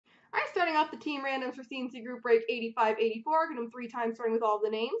Starting off the team randoms for C&C group break 85-84. Get them 3 times starting with all of the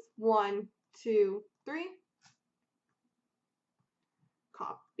names. 1, 2, 3.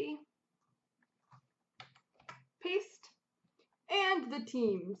 Copy. Paste. And the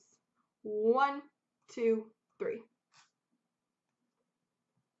teams. 1, 2, 3.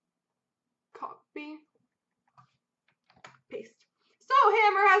 Copy. Paste. So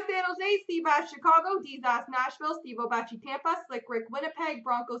Hammer has San Jose, Steve has Chicago, D's has Nashville, Steve O'Batchy Tampa, Slick Rick Winnipeg,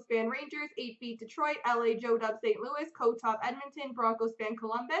 Broncos fan Rangers, 8 feet Detroit, LA Joe Dub St. Louis, Co-Top Edmonton, Broncos fan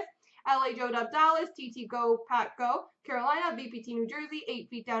Columbus, LA Joe Dub Dallas, TT Go Pat Go, Carolina, VPT New Jersey, 8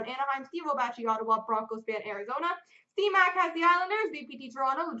 feet down Anaheim, Steve O'Batchy Ottawa, Broncos fan Arizona, C-Mac has the Islanders, VPT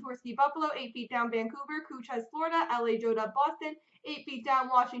Toronto, Latourski Buffalo, 8 feet down Vancouver, Cooch has Florida, LA Joe Dub Boston, 8 feet down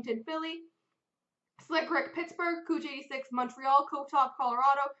Washington Philly, Slick Rick Pittsburgh, Cooch 86 Montreal, Co-Top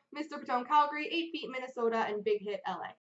Colorado, Mr. Patone Calgary, 8 feet Minnesota, and Big Hit LA.